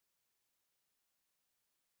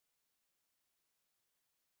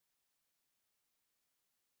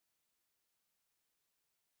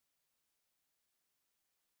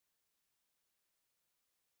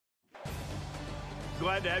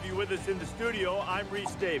Glad to have you with us in the studio. I'm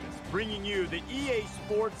Reese Davis, bringing you the EA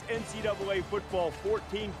Sports NCAA Football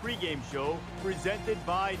 14 pregame show presented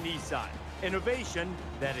by Nissan. Innovation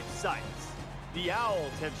that excites. The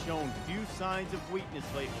Owls have shown few signs of weakness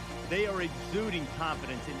lately. They are exuding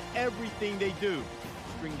confidence in everything they do.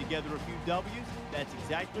 String together a few W's, that's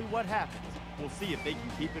exactly what happens. We'll see if they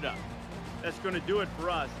can keep it up. That's going to do it for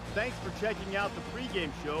us. Thanks for checking out the pregame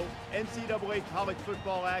show. NCAA college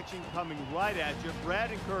football action coming right at you. Brad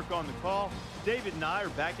and Kirk on the call. David and I are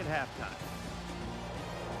back at halftime.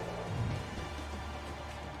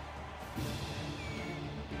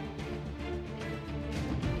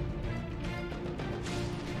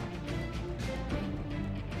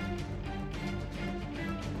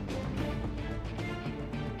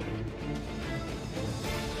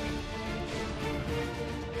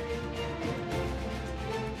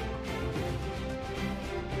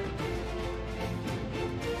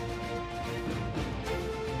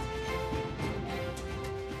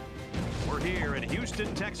 Here in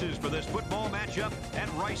Houston, Texas for this football matchup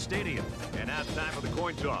at Rice Stadium. And now it's time for the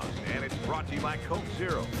coin toss, and it's brought to you by Coke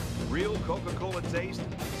Zero. Real Coca-Cola taste,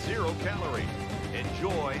 0 calories.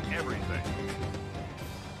 Enjoy everything.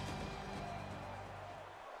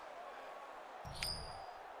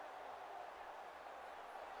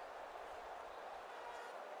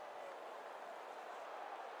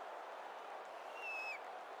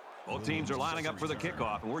 Both teams are lining up for the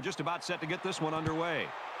kickoff, and we're just about set to get this one underway.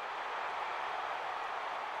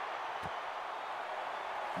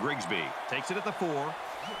 Grigsby takes it at the 4.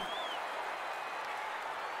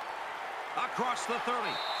 Across the 30.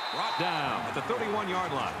 Brought down at the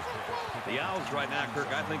 31-yard line. The Owls right now,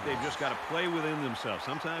 Kirk, I think they've just got to play within themselves.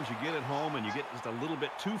 Sometimes you get at home and you get just a little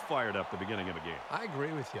bit too fired up at the beginning of a game. I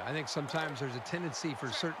agree with you. I think sometimes there's a tendency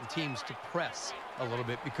for certain teams to press a little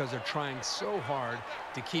bit because they're trying so hard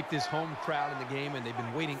to keep this home crowd in the game, and they've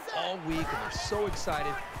been waiting all week, and they're so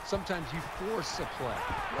excited. Sometimes you force a play.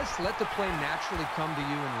 Let's let the play naturally come to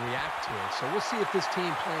you and react to it. So we'll see if this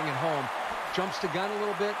team playing at home jumps the gun a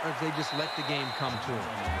little bit, or if they just let the game come to them.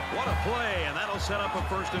 What a play, and that'll set up a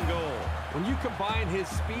 1st and goal. When you combine his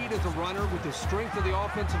speed as a runner with the strength of the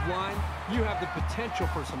offensive line, you have the potential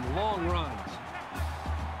for some long runs.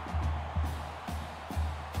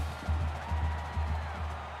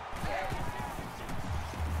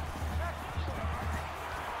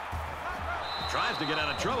 Tries to get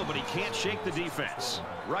out of trouble, but he can't shake the defense.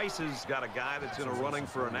 Rice has got a guy that's in a running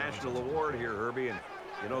for a national award here, Herbie, and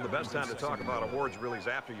you know, the best time to talk about awards really is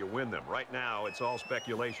after you win them. Right now, it's all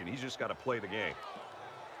speculation. He's just got to play the game.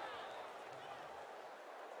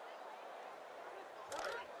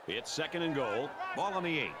 It's 2nd and goal. Ball on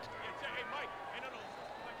the 8.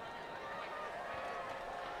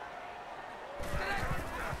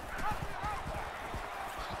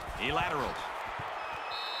 He laterals.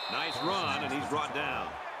 Nice run, and he's brought down.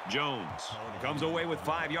 Jones comes away with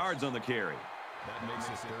 5 yards on the carry. That makes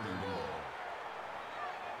it 3rd and goal.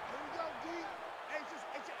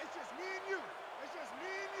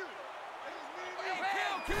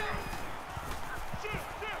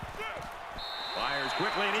 Fires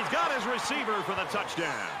quickly, and he's got his receiver for the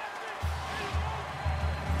touchdown.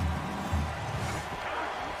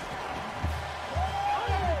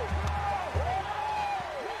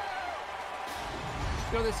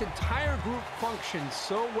 You know, this entire group functions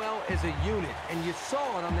so well as a unit, and you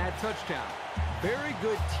saw it on that touchdown. Very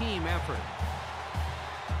good team effort.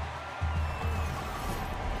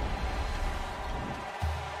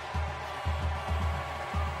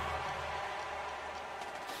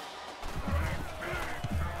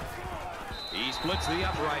 He splits the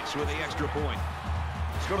uprights with the extra point.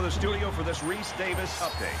 Let's go to the studio for this Reese Davis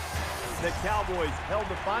update. The Cowboys held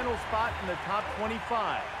the final spot in the top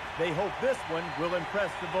 25. They hope this one will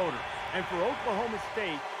impress the voters. And for Oklahoma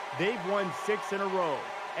State, they've won 6 in a row.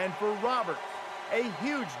 And for Roberts, a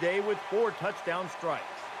huge day with 4 touchdown strikes.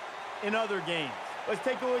 In other games, let's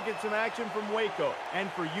take a look at some action from Waco.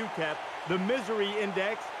 And for UTEP, the misery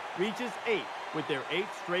index reaches 8 with their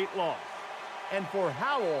 8th straight loss. And for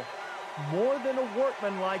Howell, more than a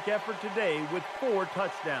workmanlike effort today with 4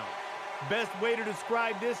 touchdowns. Best way to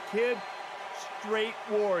describe this kid, straight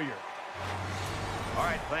warrior. All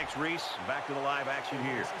right, thanks, Reese. Back to the live action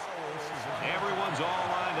here. Everyone's all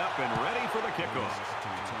lined up and ready for the kickoff.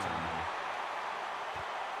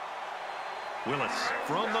 Willis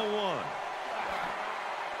from the 1.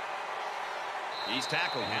 He's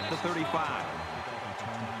tackled at the 35.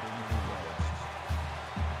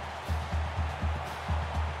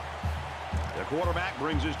 The quarterback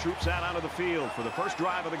brings his troops out onto the field for the first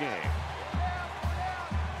drive of the game.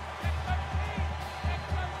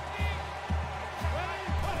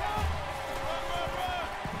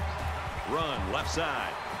 Run left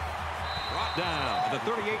side. Brought down at the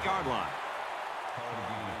 38-yard line.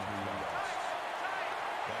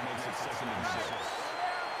 That makes it 2nd and 6.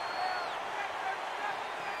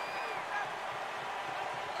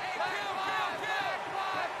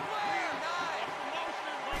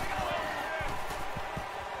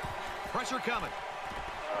 Pressure coming.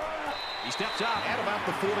 He steps out at about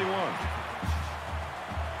the 41.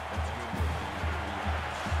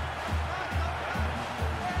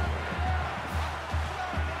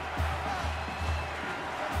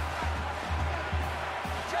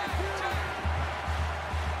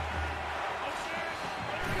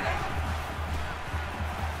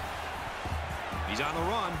 He's on the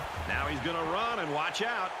run. Now he's going to run and watch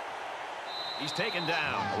out. He's taken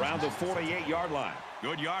down around the 48-yard line.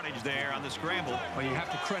 Good yardage there on the scramble. Well, you have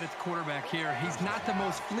to credit the quarterback here. He's not the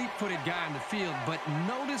most fleet-footed guy on the field, but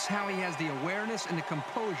notice how he has the awareness and the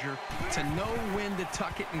composure to know when to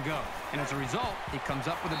tuck it and go. And as a result, he comes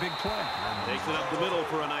up with a big play. Takes it up the middle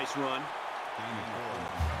for a nice run.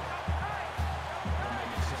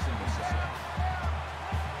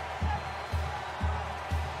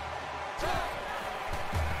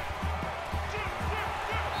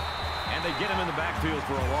 And they get him in the backfield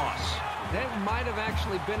for a loss. That might have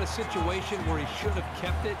actually been a situation where he should have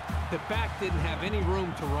kept it. The back didn't have any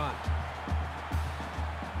room to run.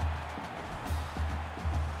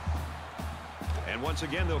 And once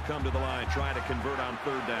again, they'll come to the line, trying to convert on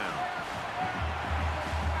 3rd down.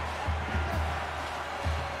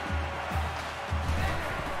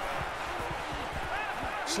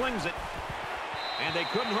 Slings it. And they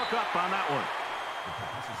couldn't hook up on that one. The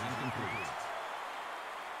pass is incomplete.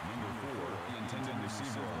 Number 4, the intended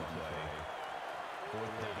receiver on the play.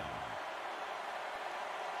 4th down.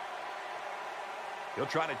 He'll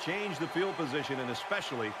try to change the field position and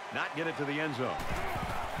especially not get it to the end zone.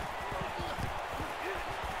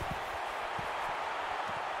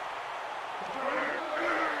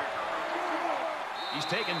 He's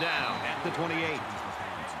taken down at the 28.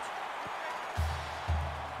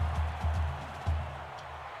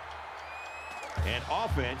 And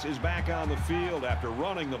offense is back on the field after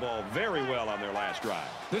running the ball very well on their last drive.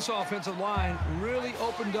 This offensive line really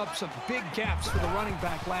opened up some big gaps for the running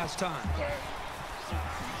back last time.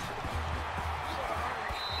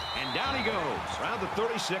 And down he goes around the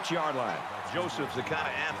 36-yard line. Joseph's the kind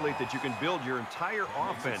of athlete that you can build your entire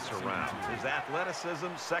offense around. His athleticism,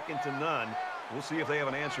 second to none. We'll see if they have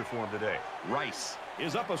an answer for him today. Rice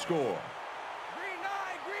is up a score.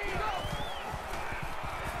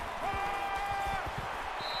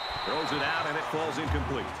 Throws it out, and it falls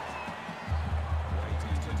incomplete.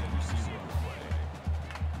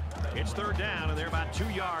 It's 3rd down, and they're about 2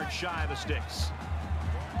 yards shy of the sticks.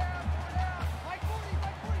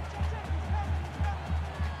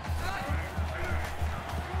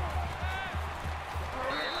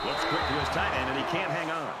 Looks quick to his tight end, and he can't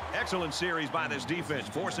hang on. Excellent series by this defense,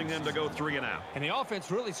 forcing them to go 3 and out. And the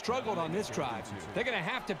offense really struggled on this drive. They're going to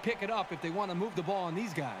have to pick it up if they want to move the ball on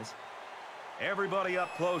these guys. Everybody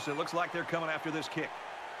up close. It looks like they're coming after this kick.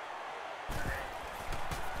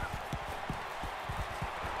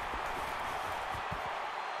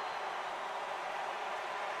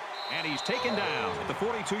 And he's taken down at the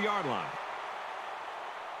 42-yard line.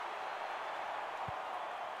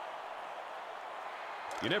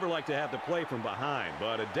 You never like to have to play from behind,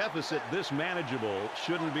 but a deficit this manageable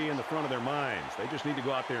shouldn't be in the front of their minds. They just need to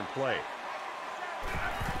go out there and play.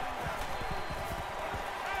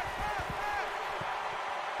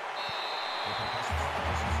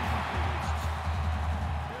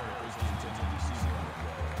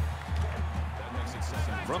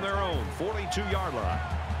 From their own 42-yard line,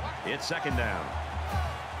 it's 2nd down.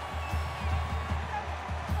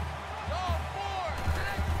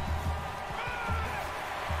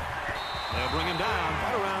 They'll bring him down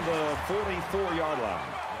right around the 44-yard line.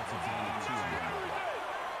 That's a gain of 2 on the play.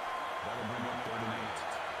 That'll bring up 3rd and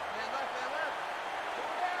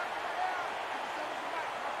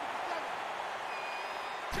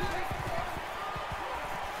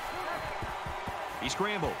 8. He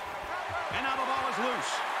scrambled. And now the ball is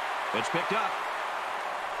loose. It's picked up.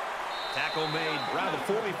 Tackle made around the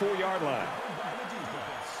 44-yard line.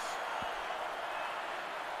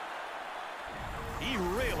 He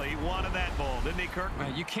really wanted that ball, didn't he, Kirk?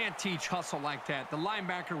 You can't teach hustle like that. The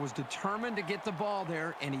linebacker was determined to get the ball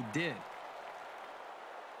there, and he did.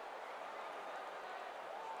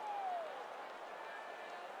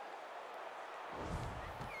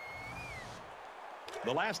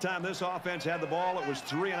 The last time this offense had the ball, it was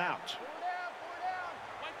 3 and out.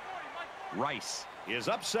 Rice is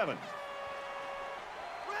up 7.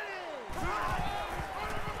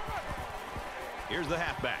 Here's the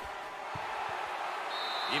halfback.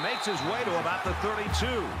 He makes his way to about the 32.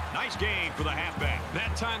 Nice gain for the halfback.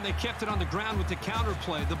 That time they kept it on the ground with the counter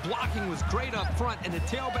play. The blocking was great up front, and the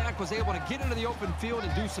tailback was able to get into the open field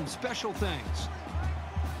and do some special things.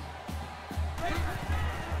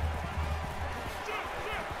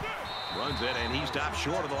 Runs it, and he stops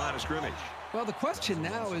short of the line of scrimmage. Well, the question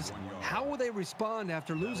now is, how will they respond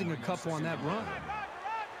after losing a couple on that run?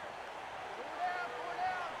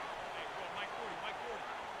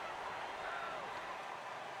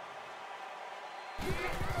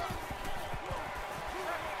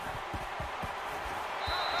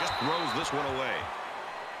 Just throws this one away.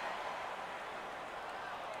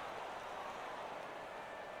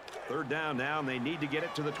 Third down now, and they need to get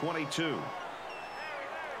it to the 22.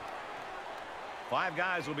 5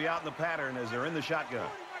 guys will be out in the pattern as they're in the shotgun.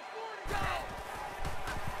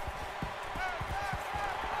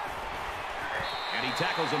 And he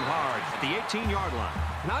tackles him hard at the 18-yard line.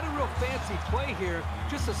 Not a real fancy play here,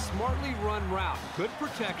 just a smartly run route. Good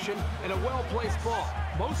protection and a well-placed ball.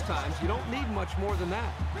 Most times, you don't need much more than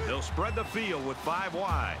that. They'll spread the field with 5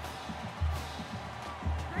 wide.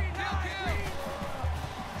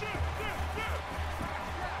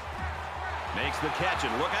 Makes the catch,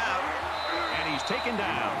 and look out. And he's taken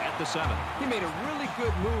down at the 7. He made a really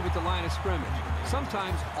good move at the line of scrimmage.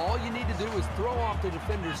 Sometimes all you need to do is throw off the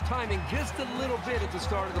defender's timing just a little bit at the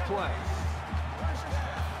start of the play.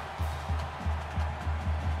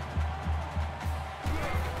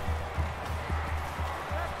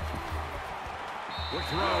 Quick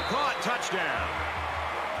throw, caught, touchdown.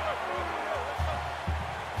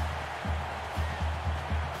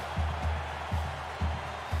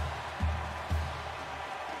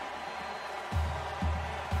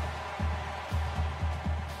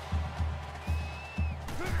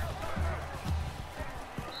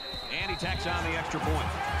 Tacks on the extra point.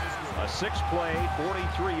 A 6-play,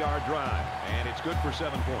 43-yard drive, and it's good for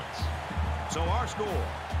 7 points. So our score,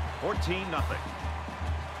 14-0.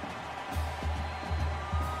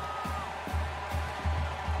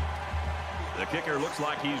 The kicker looks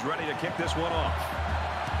like he's ready to kick this one off.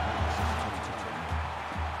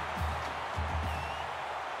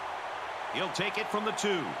 He'll take it from the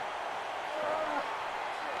 2.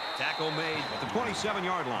 Tackle made at the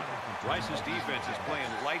 27-yard line. Rice's defense is playing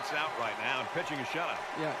lights out right now and pitching a shutout.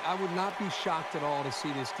 Yeah, I would not be shocked at all to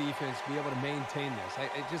see this defense be able to maintain this.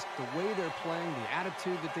 Just the way they're playing, the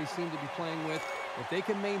attitude that they seem to be playing with, if they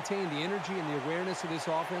can maintain the energy and the awareness of this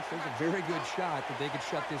offense, there's a very good shot that they could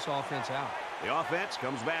shut this offense out. The offense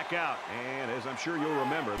comes back out, and as I'm sure you'll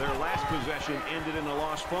remember, their last possession ended in a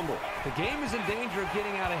lost fumble. The game is in danger of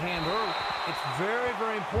getting out of hand early. It's very,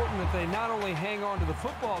 very important that they not only hang on to the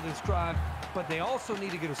football this drive, but they also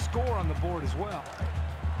need to get a score on the board as well.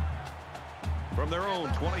 From their own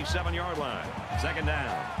 27-yard line, 2nd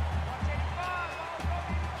down.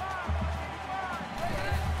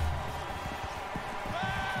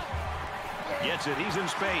 Gets it. He's in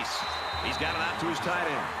space. He's got it out to his tight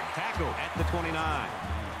end. Tackle at the 29.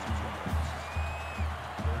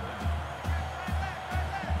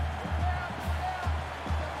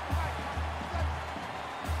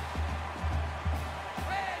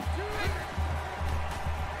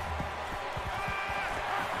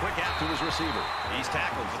 Quick out to his receiver. He's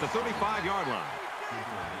tackled at the 35-yard line.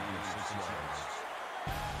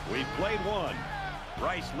 We've played one.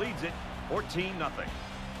 Rice leads it 14-0.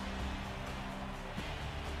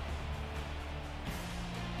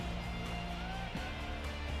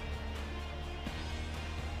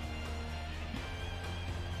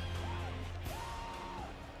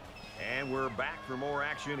 And we're back for more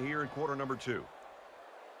action here in quarter number 2.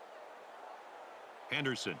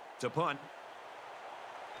 Henderson to punt.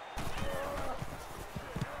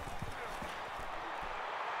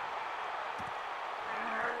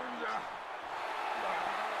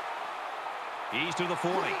 He's to the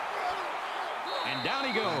 40. And down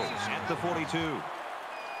he goes at the 42.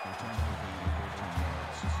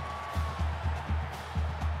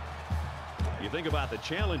 You think about the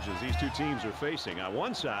challenges these two teams are facing. On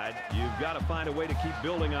one side, you've got to find a way to keep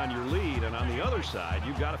building on your lead, and on the other side,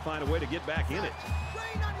 you've got to find a way to get back in it.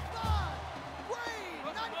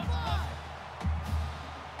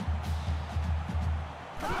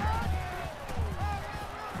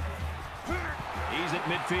 He's at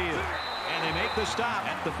midfield, and they make the stop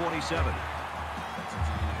at the 47.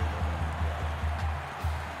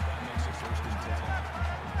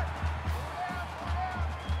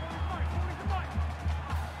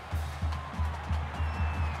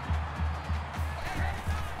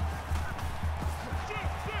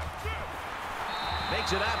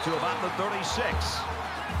 Makes it out to about the 36.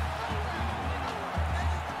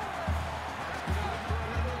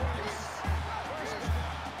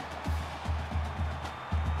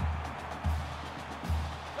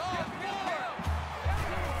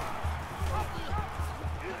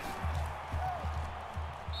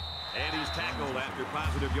 tackled after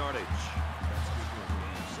positive yardage.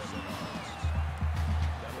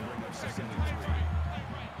 That'll bring up 2nd and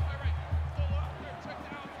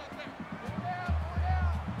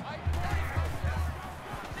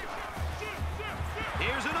 3.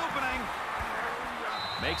 Here's an opening.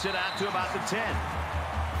 Makes it out to about the 10.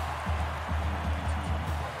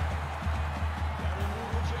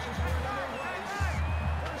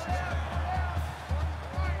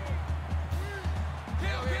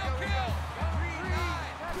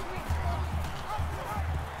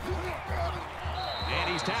 And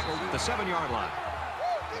he's tackled at the 7-yard line.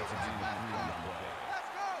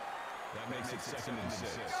 That makes it 2nd and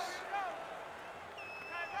 6.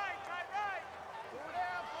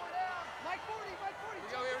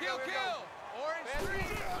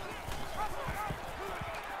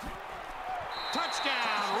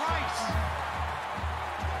 Touchdown, Rice!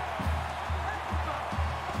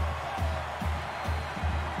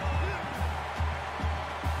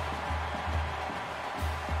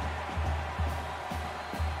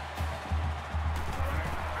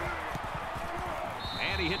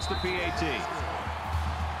 And he hits the PAT.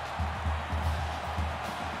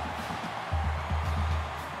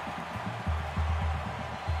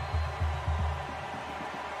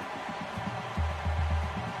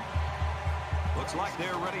 Looks like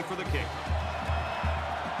they're ready for the kick.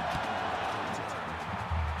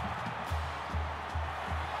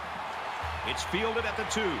 It's fielded at the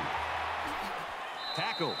 2.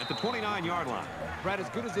 Tackle at the 29-yard line. Brad, as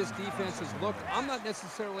good as this defense has looked, I'm not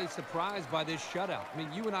necessarily surprised by this shutout. I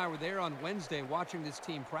mean, you and I were there on Wednesday watching this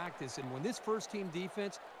team practice, and when this first-team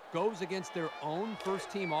defense goes against their own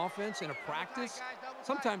first-team offense in a practice,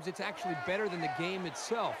 sometimes it's actually better than the game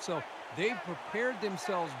itself. So they've prepared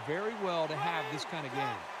themselves very well to have this kind of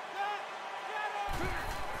game.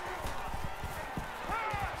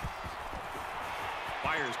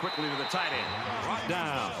 Fires quickly to the tight end. Brought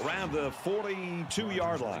down around the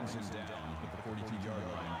 42-yard line. Down at the 42-yard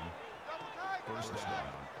line. First down.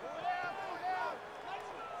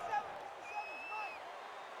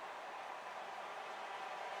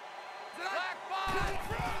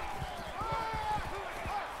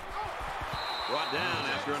 Brought down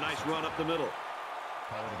after a nice run up the middle.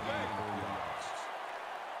 Call it a gain of 4 yards.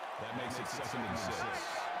 That makes it 2nd and 6.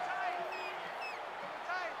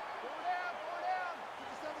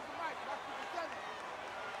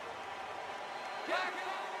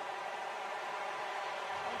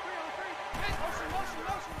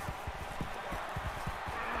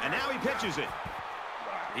 And now he pitches it.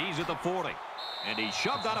 He's at the 40. And he's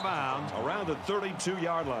shoved out of bounds around the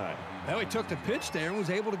 32-yard line. Well, he took the pitch there and was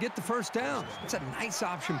able to get the first down. It's a nice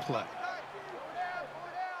option play.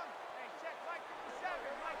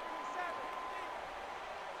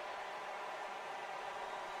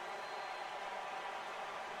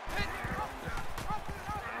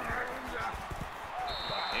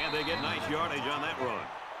 And they get nice yardage on that run.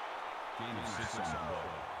 Gain of 6 on the play.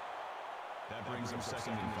 That brings up 2nd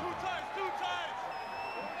and 5.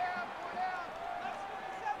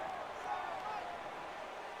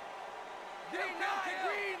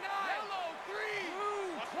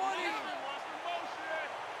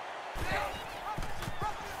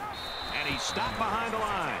 And he's stopped behind the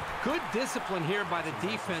line. Good discipline here by the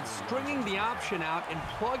defense, stringing the option out and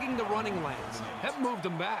plugging the running lanes. That moved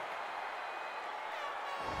them back.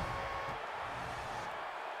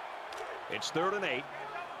 It's 3rd and 8.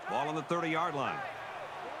 Ball on the 30-yard line.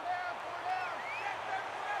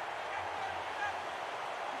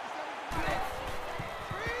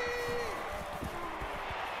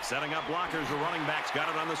 Setting up blockers, the running back's got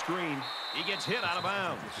it on the screen. He gets hit out of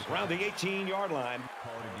bounds around the 18-yard line.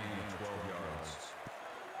 Call it a gain of 12 yards.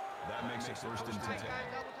 That makes it 1st and 10.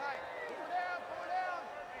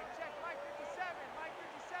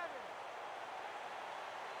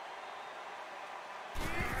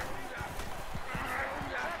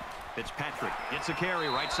 Fitzpatrick gets a carry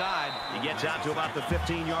right side. He gets out to about the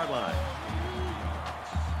 15-yard line.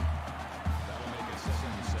 That'll make it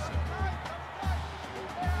 2nd and 7.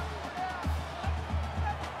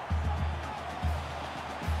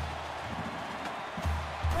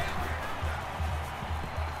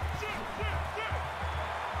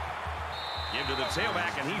 Give to the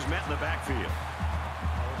tailback, and he's met in the backfield.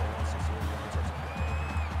 That makes it 3rd and 11.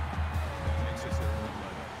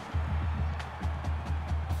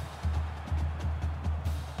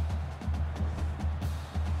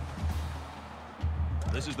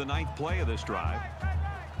 This is the 9th play of this drive.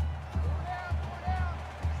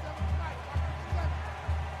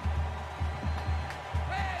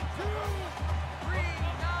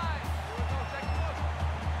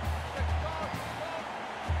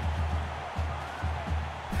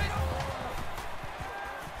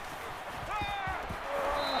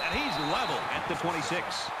 And he's level at the 26.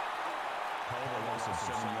 Call a loss of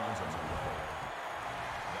 7 yards on the play.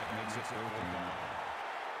 That makes it 4th and 9.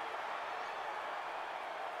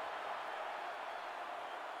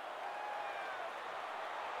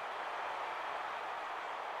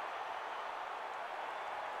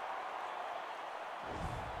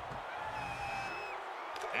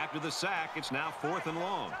 After the sack, it's now 4th and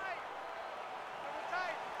long.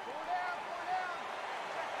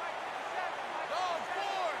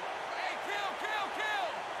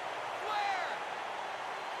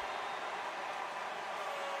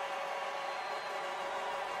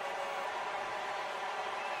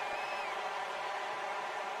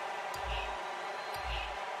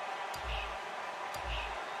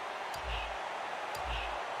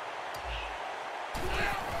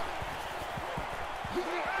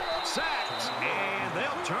 Sacked, and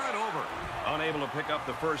they'll turn it over. Unable to pick up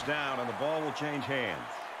the first down, and the ball will change hands.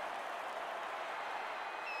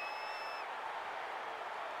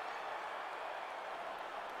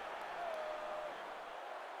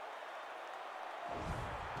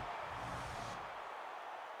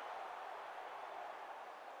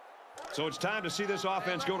 So it's time to see this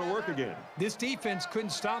offense go to work again. This defense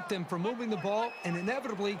couldn't stop them from moving the ball and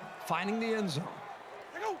inevitably finding the end zone.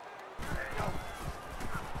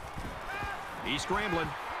 He's scrambling.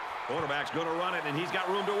 Quarterback's going to run it, and he's got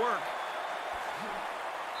room to work.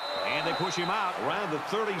 And they push him out around the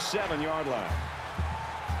 37-yard line.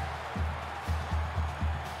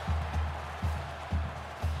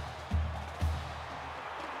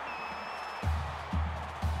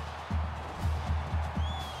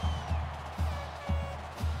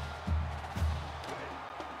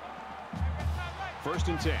 First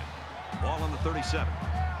and 10. Ball on the 37.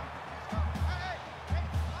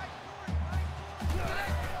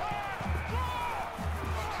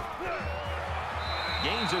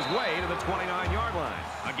 Gains his way to the 29-yard line.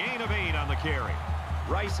 A gain of 8 on the carry.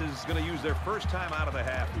 Rice is going to use their first time out of the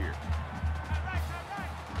half here.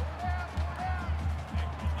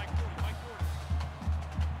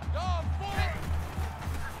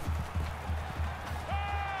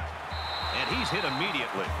 And he's hit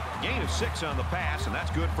immediately. Gain of 6 on the pass, and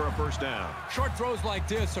that's good for a first down. Short throws like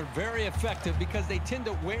this are very effective because they tend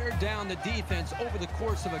to wear down the defense over the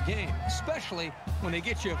course of a game, especially when they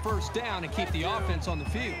get you a first down and keep the offense on the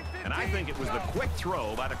field. And I think it was the quick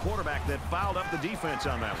throw by the quarterback that fouled up the defense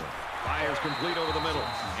on that one. Fires complete over the middle,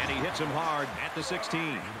 and he hits him hard at the 16.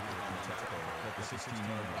 At the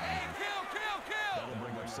 16-yard line. That'll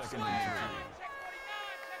bring up 2nd and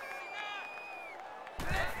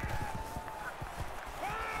 3.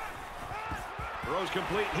 Throws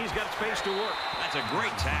complete. He's got space to work. That's a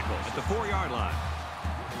great tackle at the 4-yard line.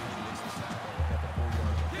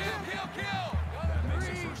 That makes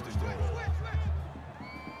it 1st and goal.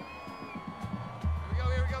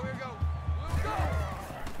 Here we go.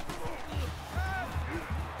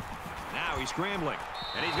 Now he's scrambling,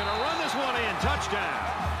 and he's going to run this one in.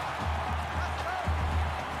 Touchdown.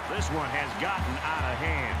 This one has gotten out of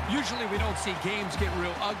hand. Usually we don't see games get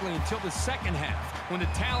real ugly until the second half, when the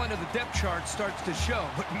talent of the depth chart starts to show.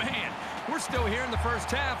 But man, we're still here in the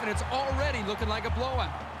first half, and it's already looking like a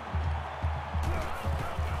blowout.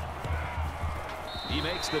 He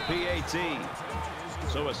makes the PAT.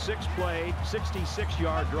 So a 6-play,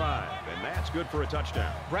 66-yard drive, and that's good for a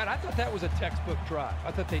touchdown. Brad, I thought that was a textbook drive.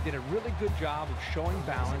 I thought they did a really good job of showing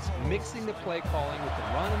balance, mixing the play calling with the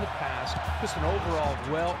run and the pass. Just an overall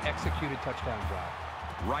well-executed touchdown drive.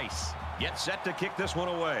 Rice gets set to kick this one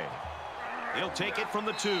away. He'll take it from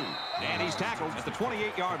the 2, and he's tackled at the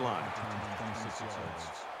 28-yard line. 26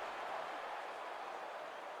 yards.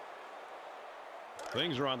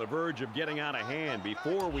 Things are on the verge of getting out of hand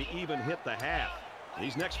before we even hit the half.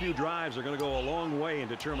 These next few drives are going to go a long way in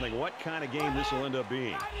determining what kind of game this will end up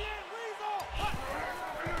being.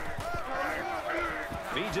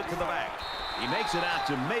 Feeds it to the back. He makes it out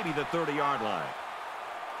to maybe the 30-yard line.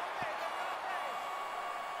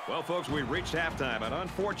 Well, folks, we've reached halftime, and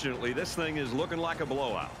unfortunately, this thing is looking like a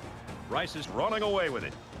blowout. Rice is running away with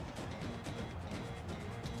it.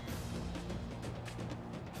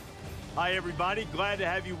 Hi, everybody. Glad to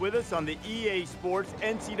have you with us on the EA Sports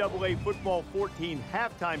NCAA Football 14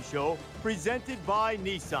 halftime show presented by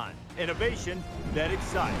Nissan. Innovation that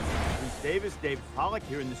excites. Reese Davis, David Pollack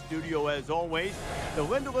here in the studio as always to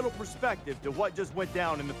lend a little perspective to what just went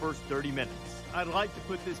down in the first 30 minutes. I'd like to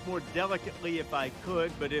put this more delicately if I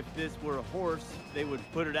could, but if this were a horse, they would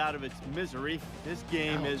put it out of its misery. This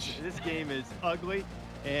game is ugly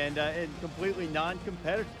and completely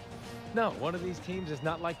non-competitive. No, one of these teams is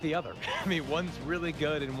not like the other. I mean, one's really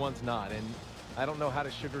good and one's not. And I don't know how to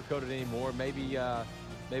sugarcoat it anymore. Maybe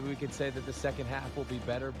maybe we could say that the second half will be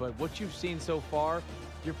better. But what you've seen so far,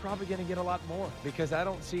 you're probably going to get a lot more because I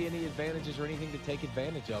don't see any advantages or anything to take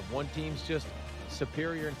advantage of. One team's just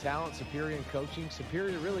superior in talent, superior in coaching,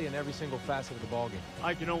 superior really in every single facet of the ballgame.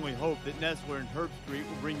 I can only hope that Nessler and Herbstreit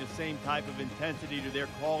will bring the same type of intensity to their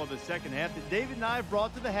call of the second half that David and I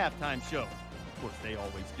brought to the halftime show. Of course, they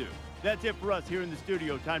always do. That's it for us here in the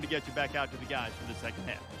studio. Time to get you back out to the guys for the second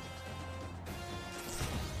half.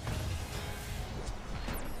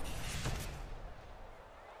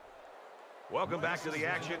 Welcome back to the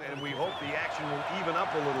action, and we hope the action will even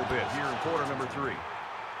up a little bit here in quarter number 3.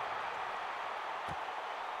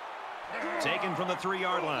 Taken from the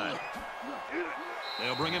 3-yard line.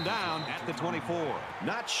 They'll bring him down at the 24.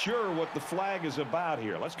 Not sure what the flag is about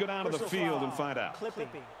here. Let's go down to the field and find out. Clipping.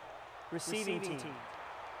 Receiving team.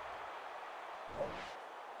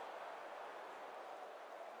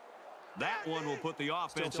 That one will put the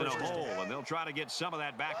offense in a hole, and they'll try to get some of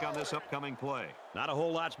that back on this upcoming play. Not a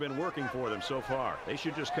whole lot's been working for them so far. They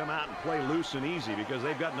should just come out and play loose and easy because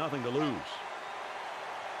they've got nothing to lose.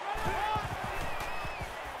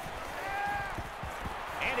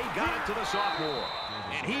 And he got it to the sophomore.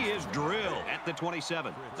 And he is drilled at the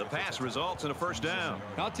 27. The pass results in a first down.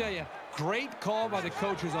 I'll tell you, great call by the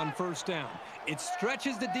coaches on first down. It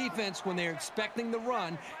stretches the defense when they're expecting the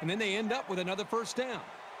run, and then they end up with another first down.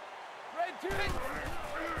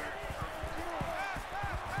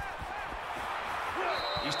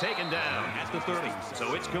 He's taken down at the 30.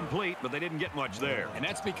 So it's complete, but they didn't get much there. And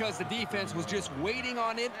that's because the defense was just waiting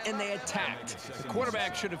on it, and they attacked. The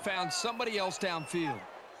quarterback should have found somebody else downfield.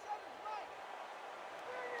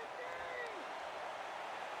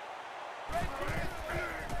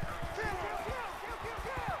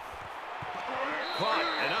 Caught,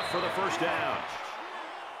 enough for the first down.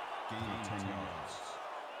 Gain 10 yards.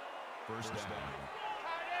 First down.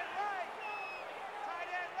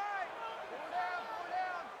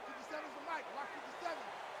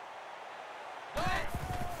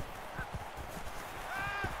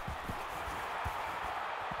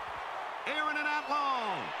 Airing it out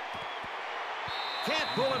long. Can't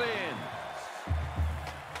pull it in.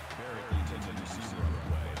 Barrett, the intended receiver on the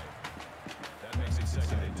play. That makes it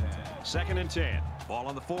 2nd and 10. 2nd and 10. Ball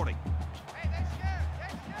on the 40.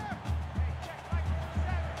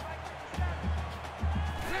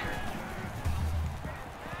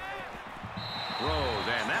 Throws,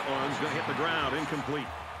 and that one's going to hit the ground, incomplete.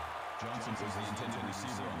 Johnson was the intended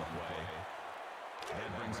receiver on the play. That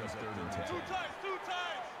brings us 3rd and 10. Two times.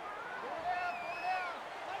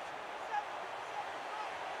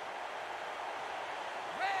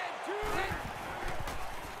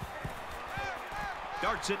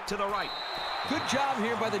 Darts it to the right. Good job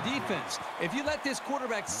here by the defense. If you let this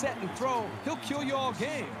quarterback set and throw, he'll kill you all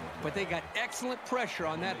game. But they got excellent pressure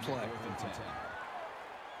on that play.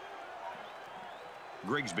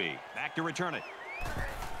 Grigsby back to return it.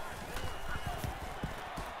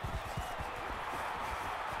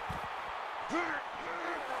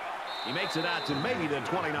 He makes it out to maybe the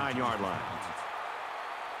 29-yard line.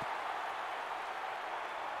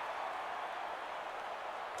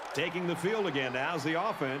 Taking the field again now is the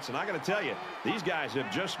offense, and I got to tell you, these guys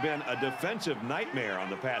have just been a defensive nightmare on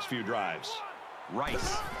the past few drives.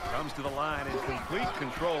 Rice comes to the line in complete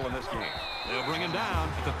control in this game. They'll bring him down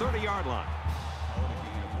at the 30-yard line.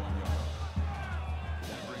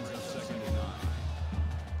 That brings us 2nd and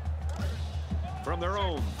 9. From their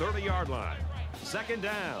own 30-yard line. 2nd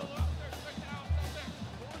down.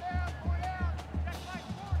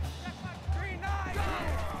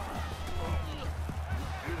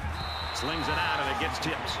 Slings it out, and it gets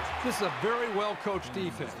tipped. This is a very well-coached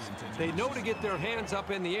defense. They know to get their hands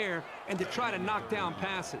up in the air and to try to knock down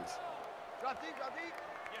passes. Drop deep.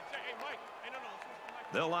 Hey, Mike. Hey, no.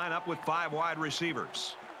 They'll line up with 5 wide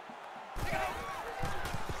receivers.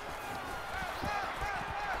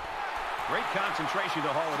 Great concentration to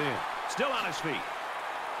haul it in. Still on his feet.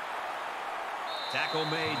 Tackle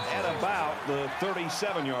made at about the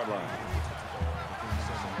 37-yard line.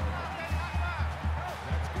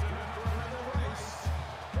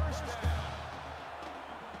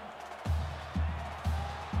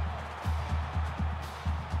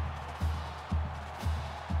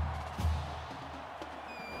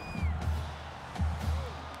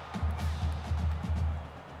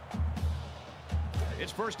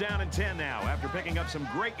 It's 1st down and 10 now after picking up some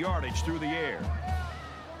great yardage through the air.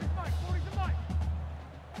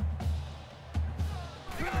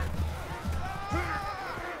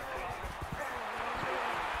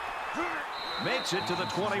 Makes it to the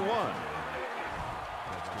 21.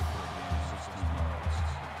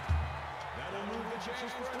 That'll move the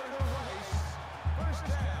chains for the Rice. First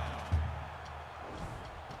down.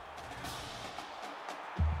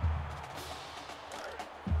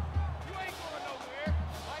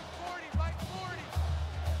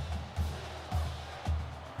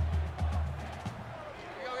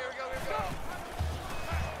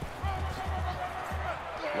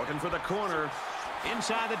 for the corner.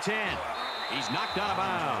 Inside the 10. He's knocked out of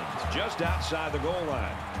bounds just outside the goal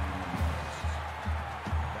line.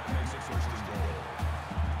 That makes it first and goal.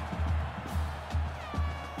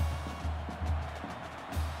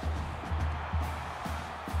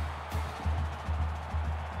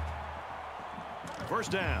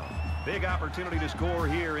 First down. Big opportunity to score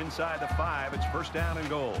here inside the 5. It's first down and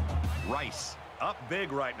goal. Rice up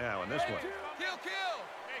big right now in this one.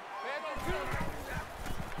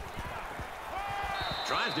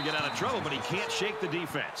 Tries to get out of trouble, but he can't shake the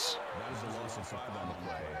defense. That is a loss of 5 on the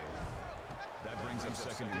play. That brings up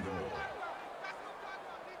second and goal.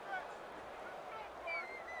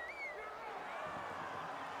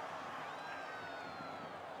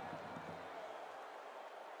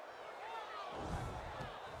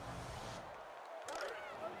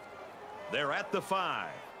 They're at the 5.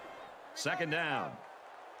 Second down.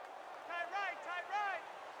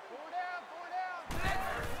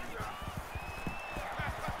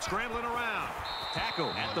 Scrambling around. Tackle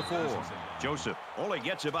at the 4. Joseph only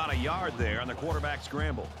gets about a yard there on the quarterback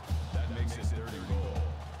scramble. That makes it third and goal.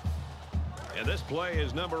 And this play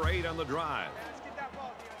is number 8 on the drive. Let's get that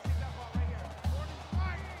ball, Dion. Get that ball right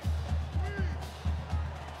here.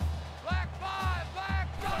 Black 5,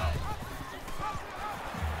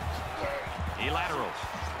 He laterals.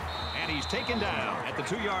 And he's taken down at the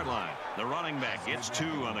 2-yard line. The running back gets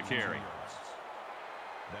 2 on the carry.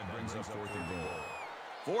 That brings up fourth and goal.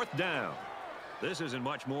 Fourth down. This isn't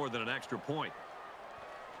much more than an extra point.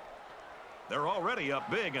 They're already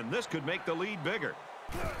up big, and this could make the lead bigger.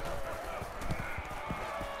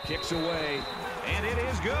 Kicks away, and it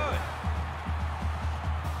is good.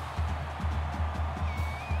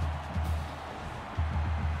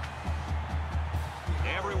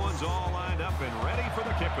 Everyone's all lined up and ready for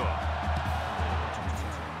the kickoff.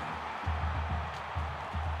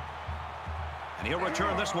 And he'll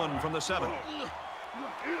return this one from the 7.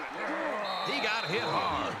 He got hit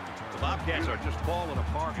hard. The Bobcats are just falling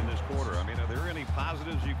apart in this quarter. I mean, are there any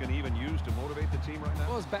positives you can even use to motivate the team right now?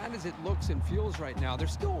 Well, as bad as it looks and feels right now,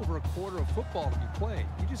 there's still over a quarter of football to be played.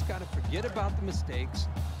 You just got to forget about the mistakes,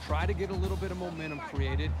 try to get a little bit of momentum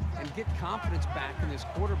created, and get confidence back in this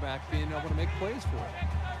quarterback being able to make plays for it.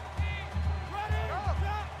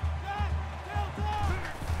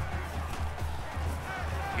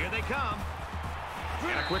 Here they come.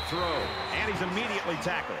 And a quick throw. And he's immediately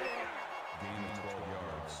tackled. Gain of 12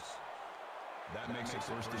 yards. That makes it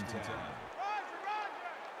first and 10. Roger.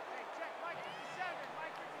 Hey, check Mike 57.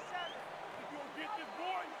 Mike 57. If you don't get this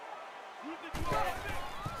boy, you the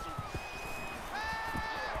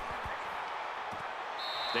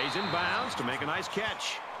Stays in bounds to make a nice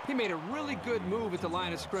catch. He made a really good move at the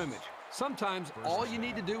line of scrimmage. Sometimes all you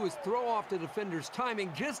need to do is throw off the defender's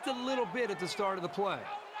timing just a little bit at the start of the play.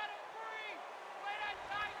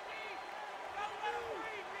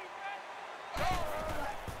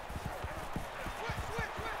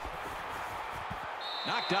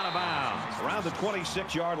 Knocked out of bounds around the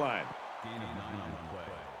 26-yard line. Gain of 9 on the play.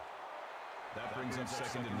 That brings up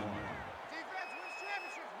second and 1. Defense wins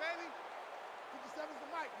championships, baby. 57's the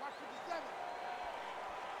mic. Mark 57.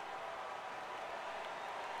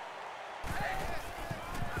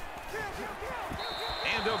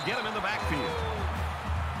 And they'll get him in the backfield.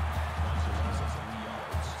 That's a loss of 3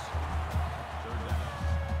 yards. Third down.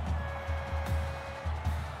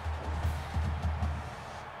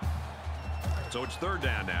 So it's third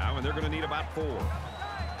down now, and they're going to need about 4.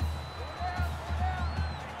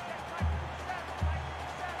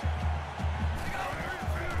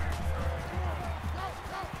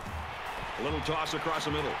 A little toss across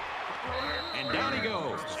the middle. And down he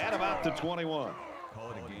goes at about the 21.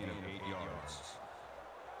 Call it a gain of 8 yards.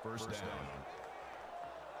 First down.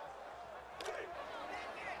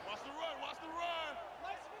 Watch the run. Watch the run.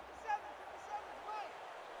 Mike's 57. 57's Mike.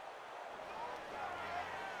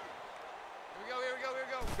 Here we go.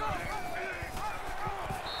 Go!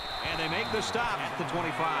 And they make the stop at the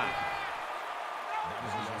 25. That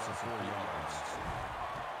is a loss of 4 yards.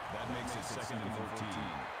 That makes it second and 14.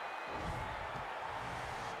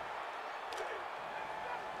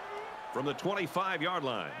 From the 25-yard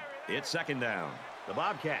line, it's second down. The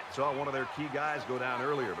Bobcats saw one of their key guys go down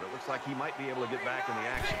earlier, but it looks like he might be able to get back in the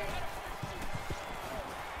action.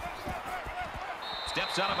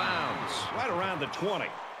 Steps out of bounds, right around the 20.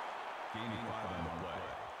 Gain of 5 on the play.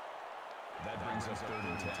 That brings us third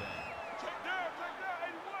and 10. Check down.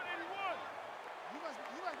 81. You must be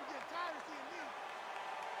getting tired of seeing me.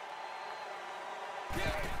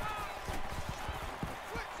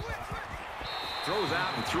 Throws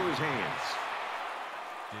out and through his hands.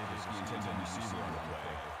 Davis, the intended receiver on the play.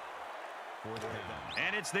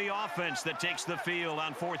 And it's the offense that takes the field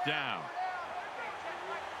on 4th down.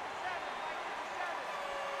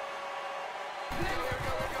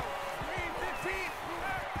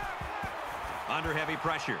 Under heavy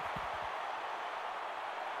pressure.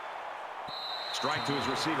 Strike to his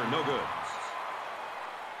receiver, no good.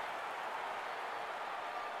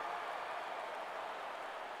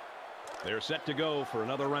 They're set to go for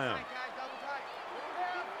another round.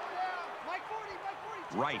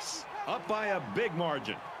 Rice up by a big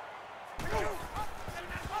margin.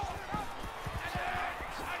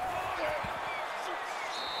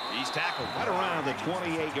 He's tackled right around the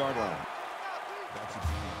 28-yard line.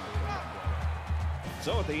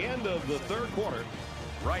 So at the end of the 3rd quarter,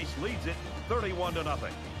 Rice leads it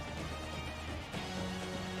 31-0.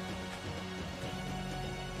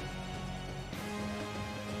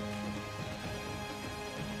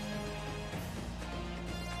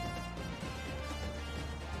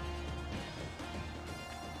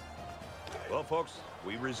 Well, folks,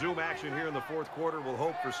 we resume action here in the 4th quarter. We'll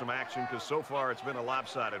hope for some action because so far it's been a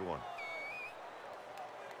lopsided one.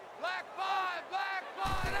 Black 5, black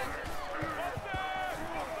 5.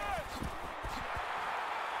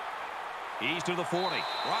 He's to the 40.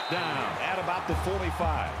 Brought down at about the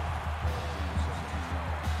 45.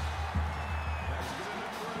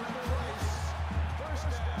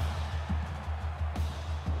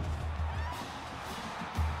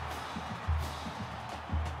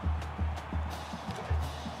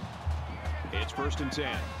 It's 1st and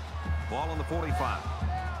 10. Ball on the 45.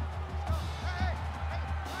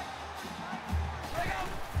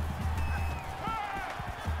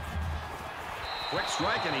 Quick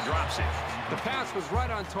strike, and he drops it. The pass was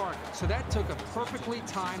right on target, so that took a perfectly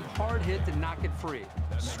timed hard hit to knock it free.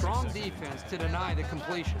 Strong defense to deny the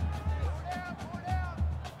completion.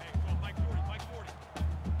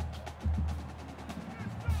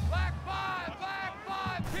 Black 5,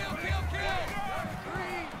 kill, kill, kill.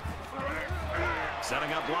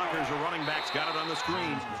 Setting up blockers, or running backs got it on the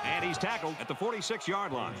screen, and he's tackled at the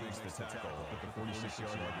 46-yard line.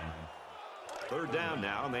 3rd down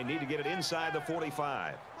now, and they need to get it inside the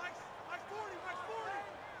 45.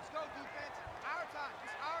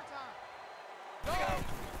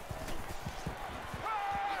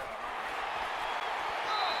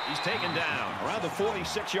 He's taken down around the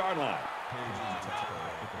 46-yard line.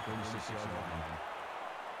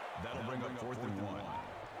 That'll bring up 4th and 1.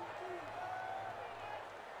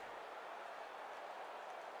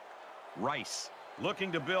 Rice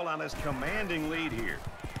looking to build on his commanding lead here.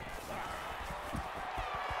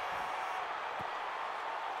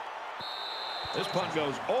 This punt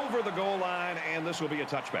goes over the goal line, and this will be a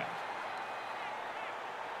touchback.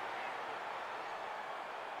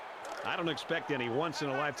 I don't expect any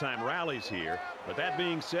once-in-a-lifetime rallies here, but that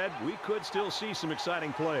being said, we could still see some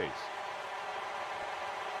exciting plays.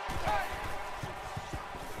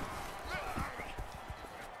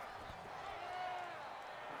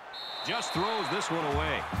 Just throws this one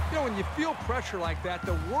away. You know, when you feel pressure like that,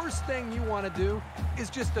 the worst thing you want to do is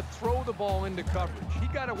just to throw the ball into coverage. He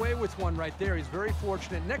got away with one right there. He's very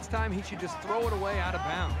fortunate. Next time, he should just throw it away out of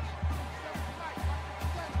bounds.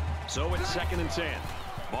 So it's 2nd and 10.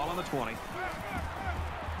 Ball on the 20.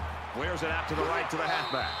 Wears it out to the right to the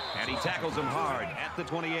halfback. And he tackles him hard at the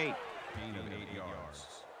 28. Gain of 8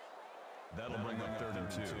 yards. That'll bring up 3rd and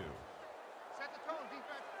 2. Set the tone,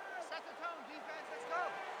 defense. Set the tone, defense. Let's go.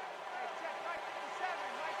 Hey, check Mike 57.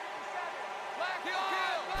 Mike 57. Black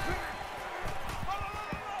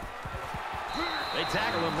They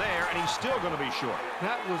tackle him there, and he's still going to be short.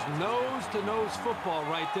 That was nose-to-nose football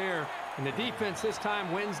right there, and the defense this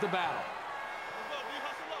time wins the battle.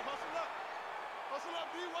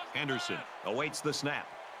 Henderson awaits the snap.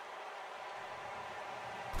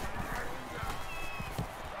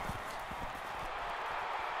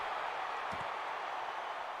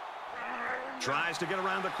 Tries to get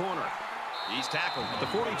around the corner. He's tackled at the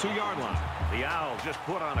 42-yard line. The Owls just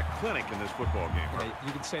put on a clinic in this football game. Yeah,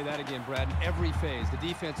 you can say that again, Brad. In every phase, the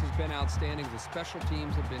defense has been outstanding. The special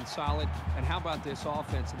teams have been solid. And how about this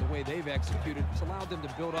offense and the way they've executed? It's allowed them to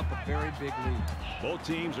build up a very big lead. Both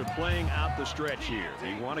teams are playing out the stretch here.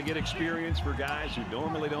 They want to get experience for guys who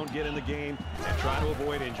normally don't get in the game and try to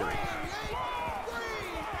avoid injuries.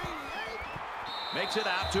 Makes it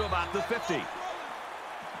out to about the 50.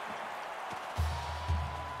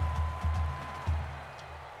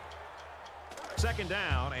 Second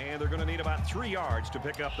down, and they're going to need about 3 yards to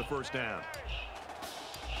pick up the first down.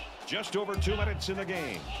 Just over 2 minutes in the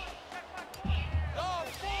game.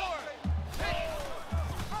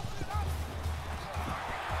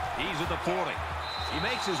 He's at the 40. He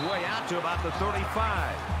makes his way out to about the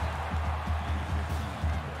 35.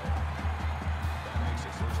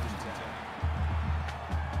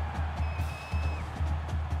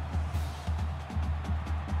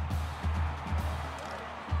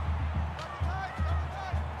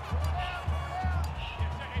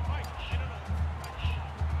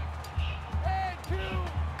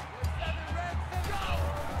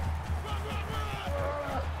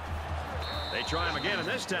 try him again, and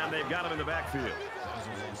this time they've got him in the backfield. That was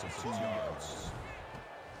a loss of 2 yards.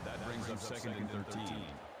 That brings up second and 13.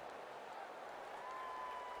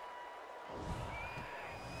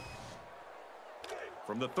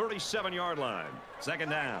 From the 37-yard line, second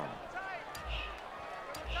down.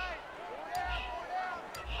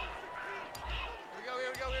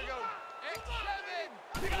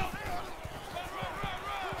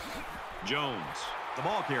 Jones, the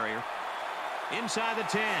ball carrier, inside the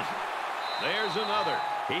 10. There's another.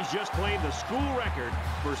 He's just claimed the school record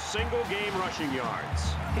for single-game rushing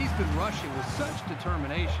yards. He's been rushing with such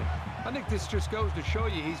determination. I think this just goes to show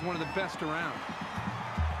you he's one of the best around.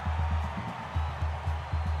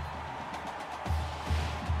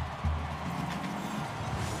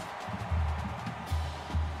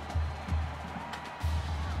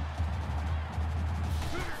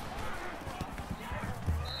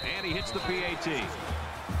 And he hits the PAT.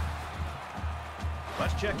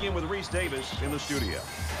 Let's check in with Reese Davis in the studio.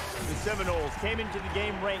 The Seminoles came into the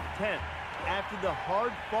game ranked 10th. After the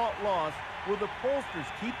hard-fought loss, will the pollsters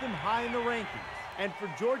keep them high in the rankings? And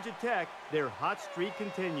for Georgia Tech, their hot streak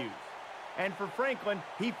continues. And for Franklin,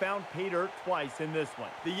 he found pay dirt twice in this one.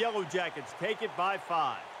 The Yellow Jackets take it by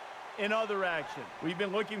 5. In other action, we've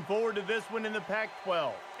been looking forward to this one in the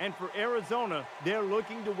Pac-12. And for Arizona, they're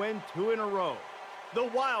looking to win 2 in a row. The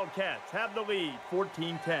Wildcats have the lead,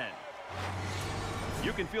 14-10.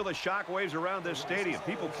 You can feel the shockwaves around this stadium.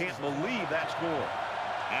 People can't believe that score.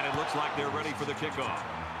 And it looks like they're ready for the kickoff.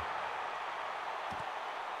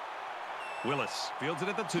 Willis fields it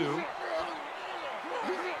at the 2.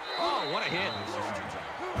 Oh, what a hit.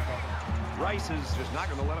 Rice is just not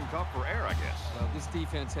going to let him come for air, I guess. Well, this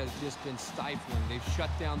defense has just been stifling. They've shut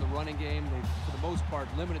down the running game. They've, for the most part,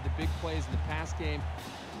 limited the big plays in the pass game.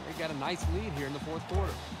 They got a nice lead here in the fourth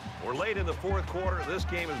quarter. We're late in the fourth quarter. This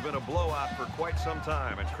game has been a blowout for quite some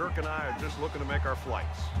time, and Kirk and I are just looking to make our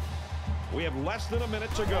flights. We have less than a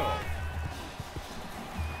minute to go.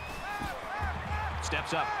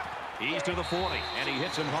 Steps up. He's to the 40, and he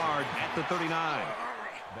hits him hard at the 39.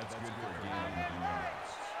 That's good for a gain of 9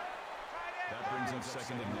 yards. That brings up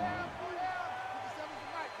second and 9.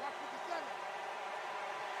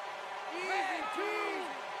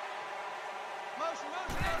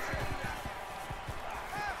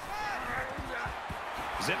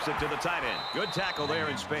 Zips it to the tight end. Good tackle there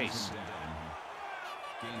in space.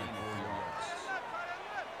 Gain of 4 yards.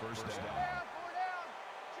 First down.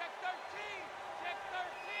 Check 13. Check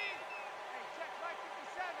 13. Hey, check right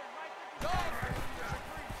 57. Kill.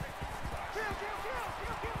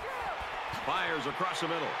 Fires across the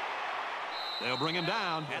middle. They'll bring him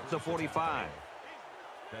down at the 45.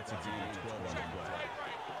 That's a gain of 12 on the play.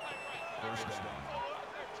 First down.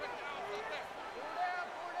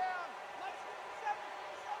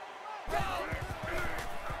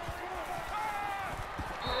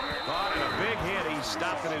 Caught in a big hit. He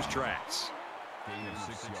stopped in his tracks. Gain of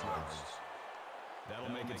 6 yards.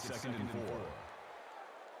 That'll make it second and 4.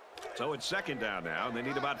 So it's second down now, and they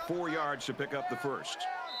need about 4 yards to pick up the first.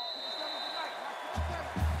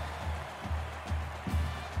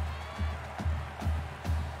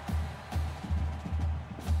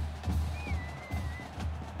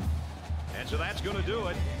 And so that's going to do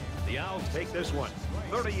it. The Owls take this one,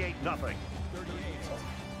 38-0.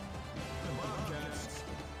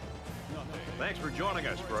 Thanks for joining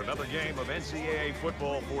us for another game of NCAA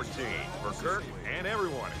Football 14. For Kirk and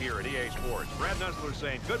everyone here at EA Sports, Brad Nussler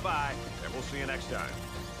saying goodbye, and we'll see you next time.